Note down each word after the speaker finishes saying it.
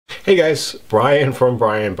Hey guys, Brian from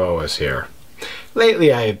Boas here.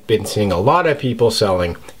 Lately I've been seeing a lot of people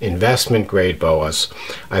selling investment grade boas.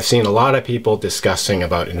 I've seen a lot of people discussing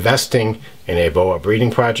about investing in a boa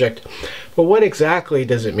breeding project. But what exactly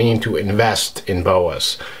does it mean to invest in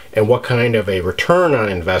boas? And what kind of a return on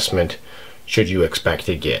investment should you expect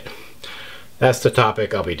to get? That's the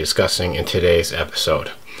topic I'll be discussing in today's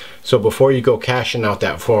episode. So before you go cashing out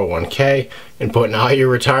that 401k and putting all your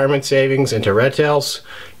retirement savings into Reptiles,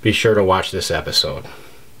 be sure to watch this episode.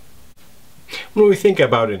 When we think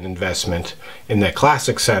about an investment in the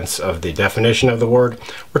classic sense of the definition of the word,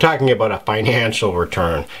 we're talking about a financial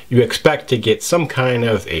return. You expect to get some kind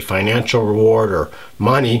of a financial reward or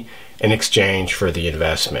money in exchange for the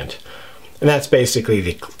investment. And that's basically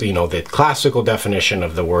the classical definition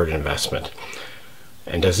of the word investment.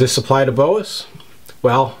 And does this apply to boas?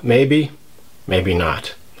 Well, maybe, maybe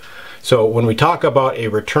not. So when we talk about a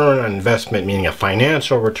return on investment, meaning a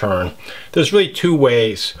financial return, there's really two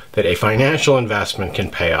ways that a financial investment can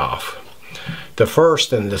pay off. The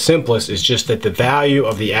first and the simplest is just that the value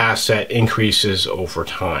of the asset increases over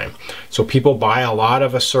time. So people buy a lot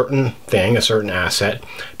of a certain thing, a certain asset,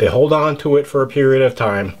 they hold on to it for a period of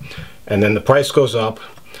time, and then the price goes up,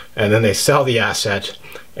 and then they sell the asset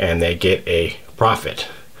and they get a profit.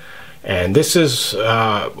 And this is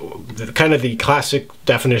kind of the classic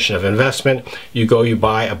definition of investment. You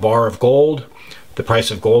buy a bar of gold, the price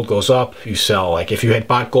of gold goes up, you sell. Like if you had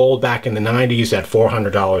bought gold back in the 90s at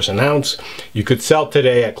 $400 an ounce, you could sell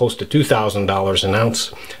today at close to $2,000 an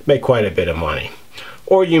ounce, make quite a bit of money.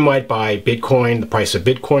 Or you might buy Bitcoin, the price of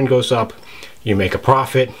Bitcoin goes up, you make a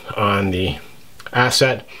profit on the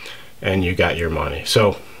asset, and you got your money.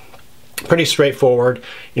 So pretty straightforward.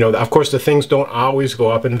 Of course, the things don't always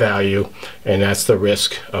go up in value, and that's the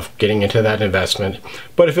risk of getting into that investment.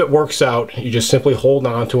 But if it works out, you just simply hold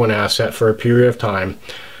on to an asset for a period of time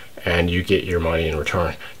and you get your money in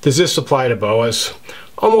return. Does this apply to boas?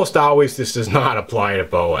 Almost always this does not apply to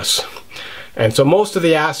boas. And so most of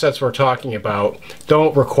the assets we're talking about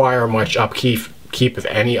don't require much upkeep, if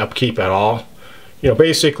any upkeep at all.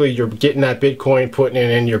 Basically you're getting that Bitcoin, putting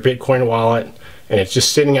it in your Bitcoin wallet, and it's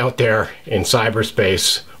just sitting out there in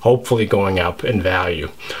cyberspace, hopefully going up in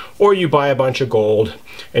value. Or you buy a bunch of gold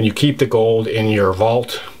and you keep the gold in your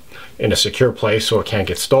vault in a secure place so it can't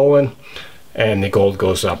get stolen, and the gold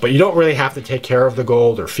goes up. But you don't really have to take care of the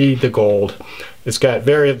gold or feed the gold. It's got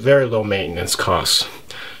very, very low maintenance costs.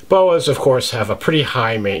 Boas, of course, have a pretty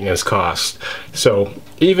high maintenance cost. So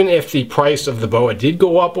even if the price of the boa did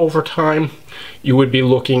go up over time, you would be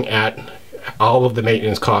looking at all of the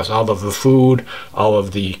maintenance costs, all of the food, all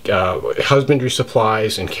of the husbandry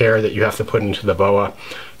supplies and care that you have to put into the boa.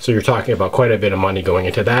 So you're talking about quite a bit of money going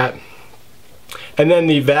into that. And then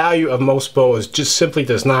the value of most boas just simply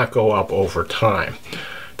does not go up over time.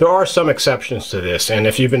 There are some exceptions to this, and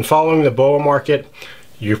if you've been following the boa market,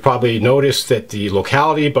 you've probably noticed that the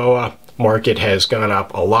locality boa market has gone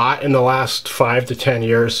up a lot in the last 5 to 10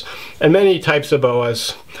 years, and many types of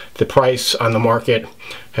boas, the price on the market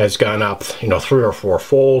has gone up 3 or 4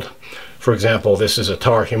 fold. For example, this is a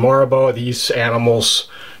tarahumara boa. These animals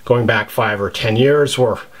going back 5 or 10 years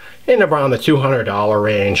were in around the $200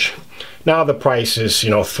 range. Now the price is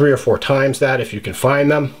 3 or 4 times that if you can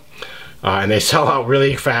find them, and they sell out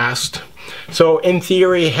really fast. So in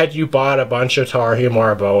theory, had you bought a bunch of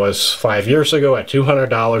tarahumara boas 5 years ago at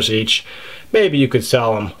 $200 each, maybe you could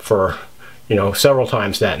sell them for several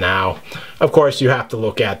times that now. Of course, you have to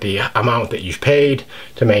look at the amount that you've paid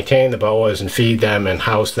to maintain the boas and feed them and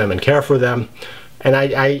house them and care for them. And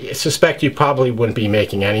I suspect you probably wouldn't be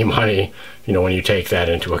making any money when you take that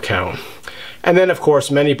into account. And then of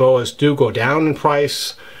course many boas do go down in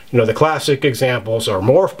price. The classic examples are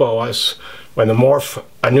morph boas. When a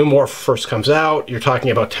new morph first comes out, you're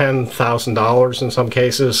talking about $10,000 in some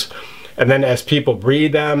cases. And then as people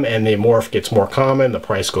breed them and the morph gets more common, the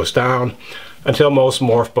price goes down until most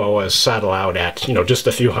morph boas settle out at just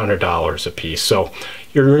a few $100s a piece. So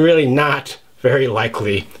you're really not very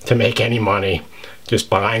likely to make any money just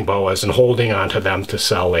buying boas and holding on to them to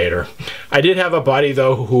sell later. I did have a buddy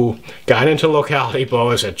though who got into locality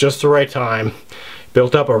boas at just the right time,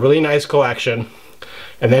 built up a really nice collection,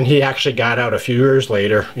 and then he actually got out a few years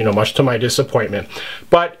later, much to my disappointment.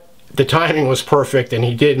 But the timing was perfect, and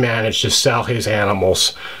he did manage to sell his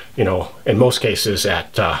animals, in most cases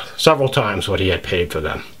at several times what he had paid for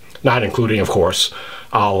them, not including, of course,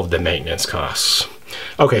 all of the maintenance costs.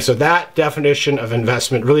 Okay, so that definition of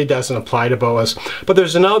investment really doesn't apply to boas, but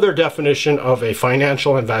there's another definition of a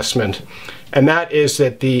financial investment, and that is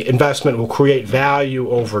that the investment will create value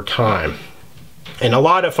over time. And a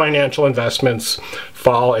lot of financial investments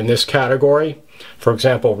fall in this category. For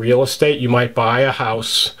example, real estate, you might buy a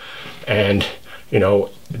house, and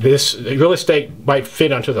this real estate might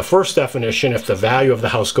fit onto the first definition if the value of the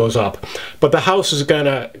house goes up, but the house is going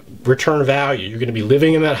to return value. You're going to be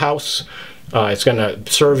living in that house. It's going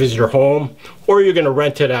to serve as your home, or you're going to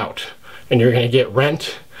rent it out, and you're going to get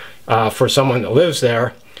rent for someone that lives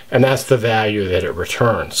there, and that's the value that it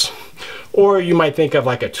returns. Or you might think of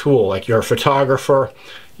like a tool, like you're a photographer,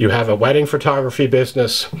 you have a wedding photography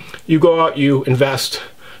business, you go out, you invest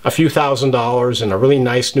a few $1,000s in a really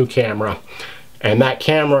nice new camera, and that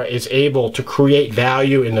camera is able to create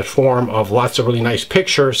value in the form of lots of really nice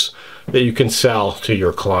pictures that you can sell to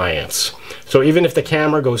your clients. So even if the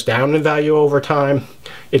camera goes down in value over time,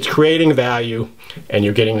 it's creating value and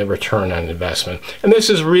you're getting the return on investment. And this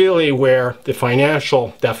is really where the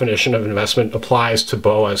financial definition of investment applies to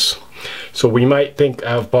Boas. So we might think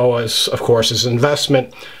of Boas, of course, as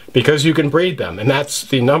investment because you can breed them. And that's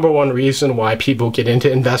the number one reason why people get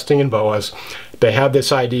into investing in Boas. They have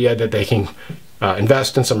this idea that they can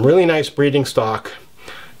invest in some really nice breeding stock,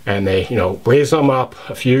 and they raise them up.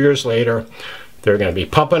 A few years later, they're going to be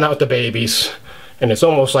pumping out the babies, and it's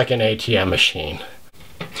almost like an ATM machine.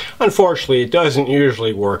 Unfortunately, it doesn't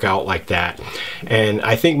usually work out like that, and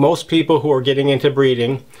I think most people who are getting into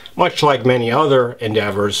breeding, much like many other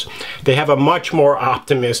endeavors, they have a much more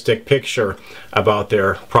optimistic picture about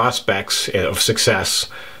their prospects of success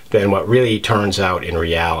than what really turns out in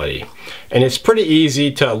reality. And it's pretty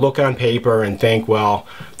easy to look on paper and think, well,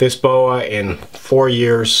 this boa in 4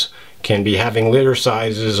 years can be having litter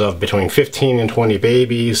sizes of between 15 and 20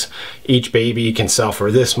 babies. Each baby can sell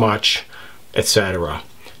for this much, etc.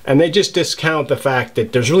 And they just discount the fact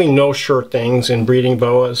that there's really no sure things in breeding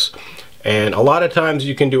boas. And a lot of times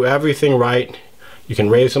you can do everything right. You can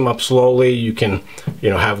raise them up slowly. You can,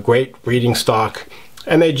 have great breeding stock,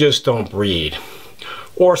 and they just don't breed.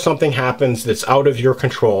 Or something happens that's out of your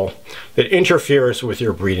control that interferes with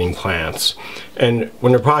your breeding plans. And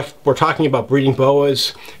when we're talking about breeding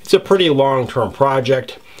boas, it's a pretty long-term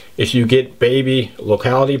project. If you get baby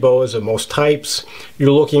locality boas of most types,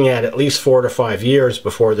 you're looking at least 4 to 5 years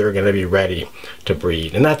before they're going to be ready to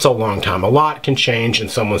breed. And that's a long time. A lot can change in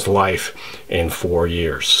someone's life in 4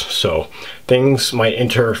 years. So things might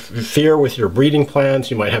interfere with your breeding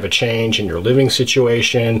plans. You might have a change in your living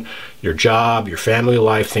situation, your job, your family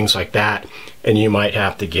life, things like that. And you might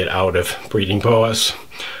have to get out of breeding boas.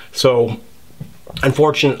 So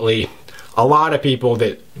unfortunately, a lot of people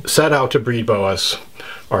that set out to breed boas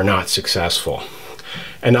are not successful.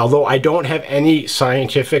 And although I don't have any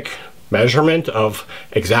scientific measurement of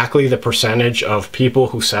exactly the percentage of people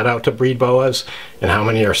who set out to breed boas and how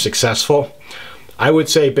many are successful, I would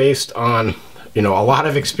say, based on a lot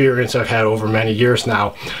of experience I've had over many years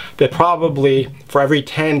now, that probably for every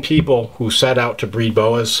 10 people who set out to breed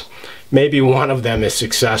boas, maybe one of them is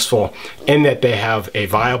successful in that they have a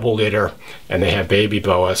viable litter and they have baby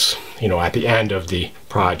boas, at the end of the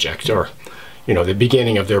project, or the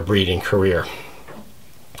beginning of their breeding career.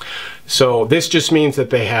 So this just means that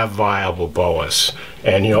they have viable boas.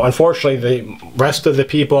 And unfortunately, the rest of the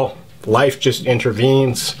people, life just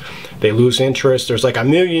intervenes. They lose interest. There's like a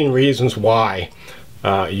million reasons why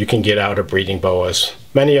you can get out of breeding boas,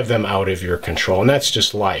 many of them out of your control, and that's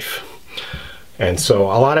just life. And so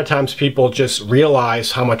a lot of times people just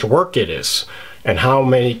realize how much work it is, and how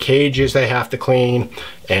many cages they have to clean,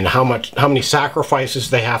 and how many sacrifices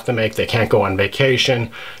they have to make. They can't go on vacation.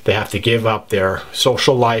 They have to give up their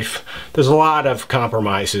social life. There's a lot of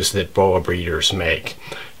compromises that boa breeders make,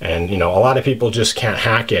 and a lot of people just can't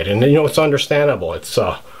hack it. And it's understandable. It's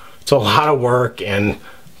a lot of work, and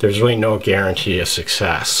there's really no guarantee of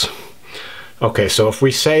success. Okay, so if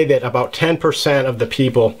we say that about 10% of the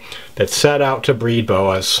people that set out to breed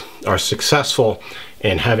boas are successful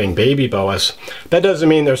in having baby boas, that doesn't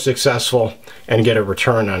mean they're successful and get a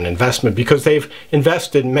return on investment, because they've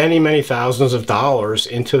invested many, many thousands of dollars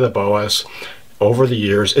into the boas over the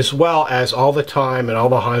years, as well as all the time and all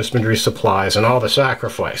the husbandry supplies and all the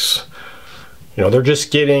sacrifice. They're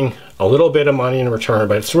just getting a little bit of money in return,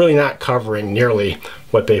 but it's really not covering nearly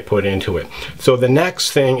what they put into it. So the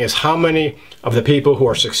next thing is, how many of the people who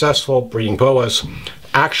are successful breeding boas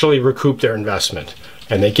actually recoup their investment,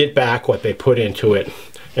 and they get back what they put into it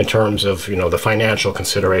in terms of the financial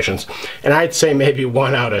considerations. And I'd say maybe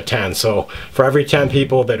 1 out of 10. So for every 10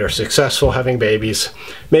 people that are successful having babies,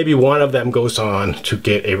 maybe one of them goes on to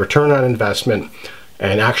get a return on investment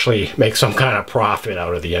and actually make some kind of profit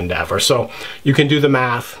out of the endeavor. So you can do the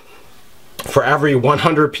math. For every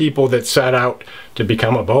 100 people that set out to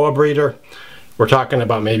become a boa breeder, we're talking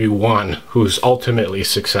about maybe one who's ultimately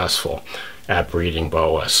successful at breeding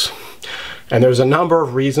boas. And there's a number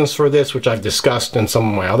of reasons for this, which I've discussed in some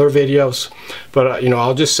of my other videos. But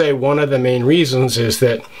I'll just say one of the main reasons is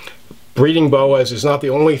that breeding boas is not the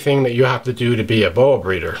only thing that you have to do to be a boa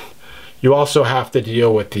breeder. You also have to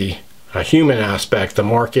deal with the human aspect, the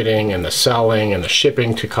marketing and the selling and the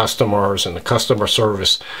shipping to customers and the customer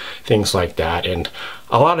service, things like that. And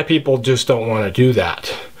a lot of people just don't want to do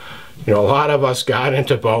that. A lot of us got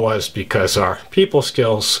into boas because our people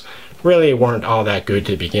skills really weren't all that good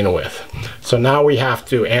to begin with. So now we have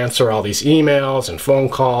to answer all these emails and phone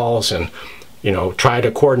calls and try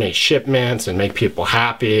to coordinate shipments and make people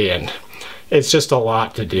happy, and it's just a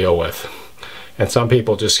lot to deal with. And some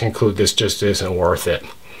people just conclude this just isn't worth it.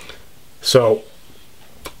 So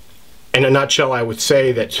in a nutshell, I would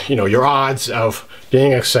say that your odds of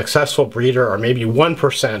being a successful breeder are maybe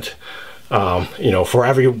 1%. For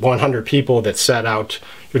every 100 people that set out,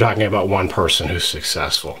 you're talking about one person who's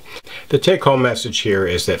successful. The take-home message here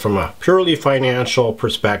is that from a purely financial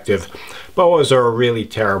perspective, boas are a really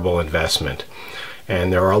terrible investment.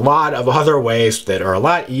 And there are a lot of other ways that are a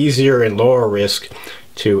lot easier and lower risk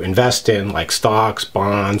to invest in, like stocks,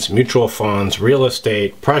 bonds, mutual funds, real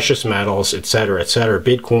estate, precious metals, etc.,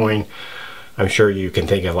 Bitcoin. I'm sure you can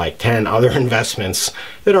think of like 10 other investments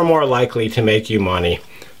that are more likely to make you money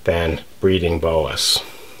than breeding boas.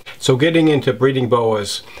 So getting into breeding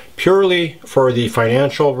boas purely for the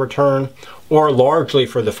financial return or largely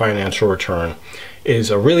for the financial return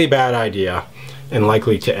is a really bad idea and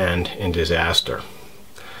likely to end in disaster.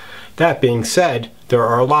 That being said, there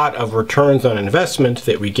are a lot of returns on investment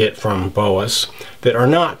that we get from boas that are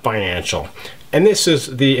not financial. And this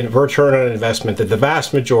is the return on investment that the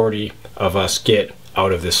vast majority of us get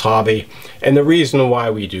out of this hobby and the reason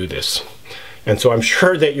why we do this. And so I'm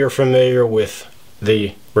sure that you're familiar with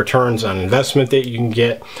the returns on investment that you can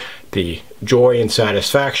get, the joy and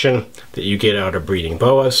satisfaction that you get out of breeding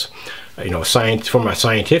boas. From a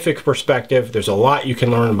scientific perspective, there's a lot you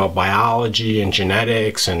can learn about biology and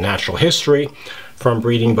genetics and natural history from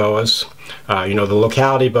breeding boas. The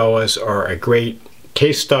locality boas are a great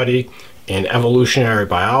case study in evolutionary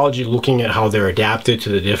biology, looking at how they're adapted to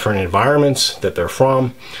the different environments that they're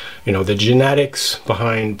from. The genetics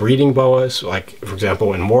behind breeding boas, like for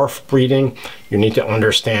example in morph breeding, you need to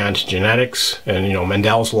understand genetics and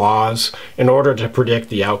Mendel's laws in order to predict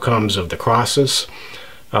the outcomes of the crosses.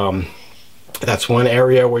 That's one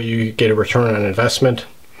area where you get a return on investment.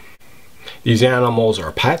 These animals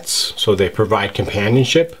are pets, so they provide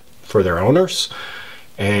companionship for their owners,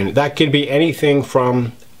 and that could be anything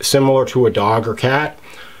from similar to a dog or cat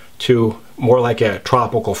to more like a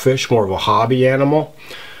tropical fish, more of a hobby animal.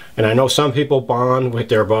 And I know some people bond with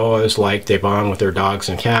their boas like they bond with their dogs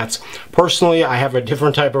and cats. Personally, I have a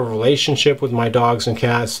different type of relationship with my dogs and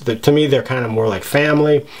cats. To me, they're kind of more like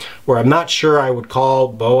family, where I'm not sure I would call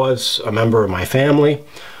boas a member of my family,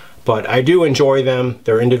 but I do enjoy them,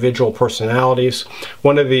 their individual personalities.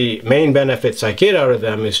 One of the main benefits I get out of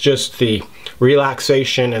them is just the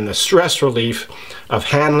relaxation and the stress relief of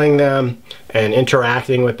handling them and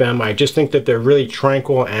interacting with them. I just think that they're really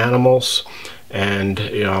tranquil animals. And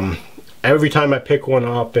every time I pick one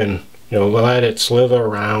up and let it slither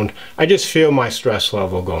around, I just feel my stress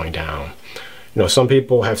level going down. Some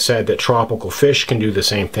people have said that tropical fish can do the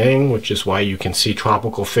same thing, which is why you can see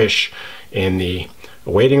tropical fish in the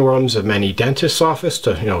waiting rooms of many dentists' office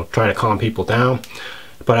to try to calm people down.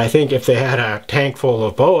 But I think if they had a tank full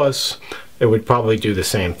of boas, it would probably do the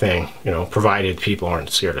same thing, provided people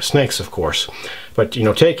aren't scared of snakes, of course. But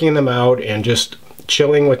taking them out and just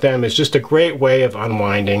chilling with them is just a great way of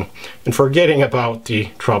unwinding and forgetting about the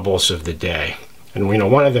troubles of the day. And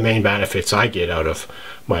one of the main benefits I get out of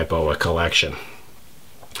my boa collection.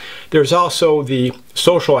 There's also the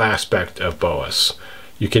social aspect of boas.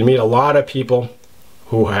 You can meet a lot of people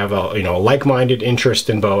who have a like-minded interest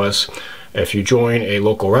in boas. If you join a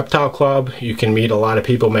local reptile club, you can meet a lot of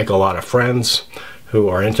people, make a lot of friends who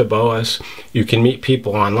are into boas. You can meet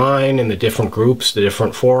people online in the different groups, the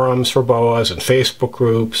different forums for boas and Facebook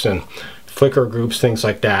groups and Flickr groups, things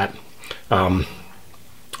like that.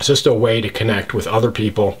 It's just a way to connect with other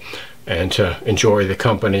people and to enjoy the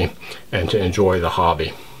company and to enjoy the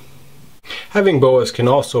hobby. Having boas can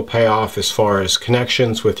also pay off as far as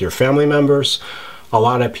connections with your family members. A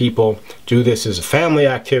lot of people do this as a family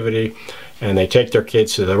activity, and they take their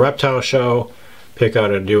kids to the reptile show, pick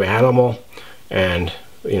out a new animal, and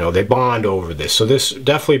they bond over this. So this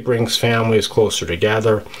definitely brings families closer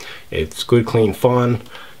together. It's good, clean fun.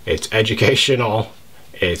 It's educational.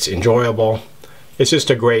 It's enjoyable. It's just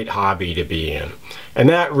a great hobby to be in. And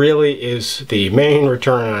that really is the main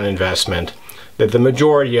return on investment that the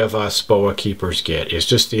majority of us boa keepers get, is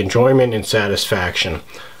just the enjoyment and satisfaction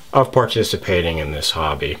of participating in this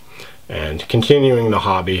hobby and continuing the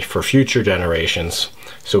hobby for future generations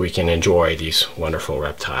so we can enjoy these wonderful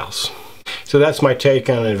reptiles. So that's my take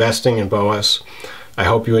on investing in boas. I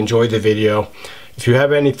hope you enjoyed the video. If you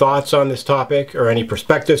have any thoughts on this topic or any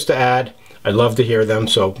perspectives to add, I'd love to hear them,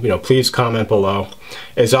 so please comment below.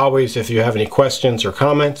 As always, if you have any questions or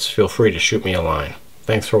comments, feel free to shoot me a line.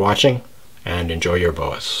 Thanks for watching, and enjoy your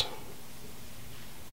boas.